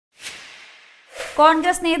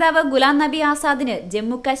കോൺഗ്രസ് നേതാവ് ഗുലാം നബി ആസാദിന്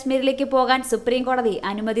ജമ്മു കാശ്മീരിലേക്ക് പോകാൻ സുപ്രീം കോടതി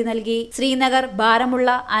അനുമതി നൽകി. ശ്രീനഗർ, ബാരമുള്ള,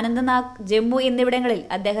 അനന്ത്നാഗ്, ജമ്മു എന്നിവിടങ്ങളിൽ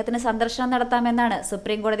അദ്ദേഹത്തിന് സന്ദർശനം നടത്താമെന്നാണ്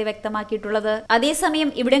സുപ്രീം കോടതി വ്യക്തമാക്കിയിട്ടുള്ളത്.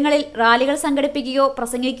 അതേസമയം ഇവിടങ്ങളിൽ റാലികൾ സംഘടിപ്പിക്കുകയോ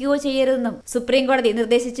പ്രസംഗിക്കുകയോ ചെയ്യരുതെന്നും സുപ്രീം കോടതി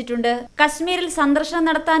നിർദ്ദേശിച്ചിട്ടുണ്ട്. കശ്മീരിൽ സന്ദർശനം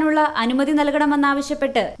നടത്താനുള്ള അനുമതി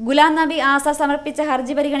നൽകണമെന്നാവശ്യപ്പെട്ട് ഗുലാം നബി ആസാദ് സമർപ്പിച്ച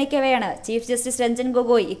ഹർജി പരിഗണിക്കവെയാണ് ചീഫ് ജസ്റ്റിസ് രഞ്ജൻ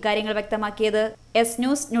ഗൊഗോയ് ഇക്കാര്യങ്ങൾ വ്യക്തമാക്കിയത്. S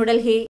news, New Delhi.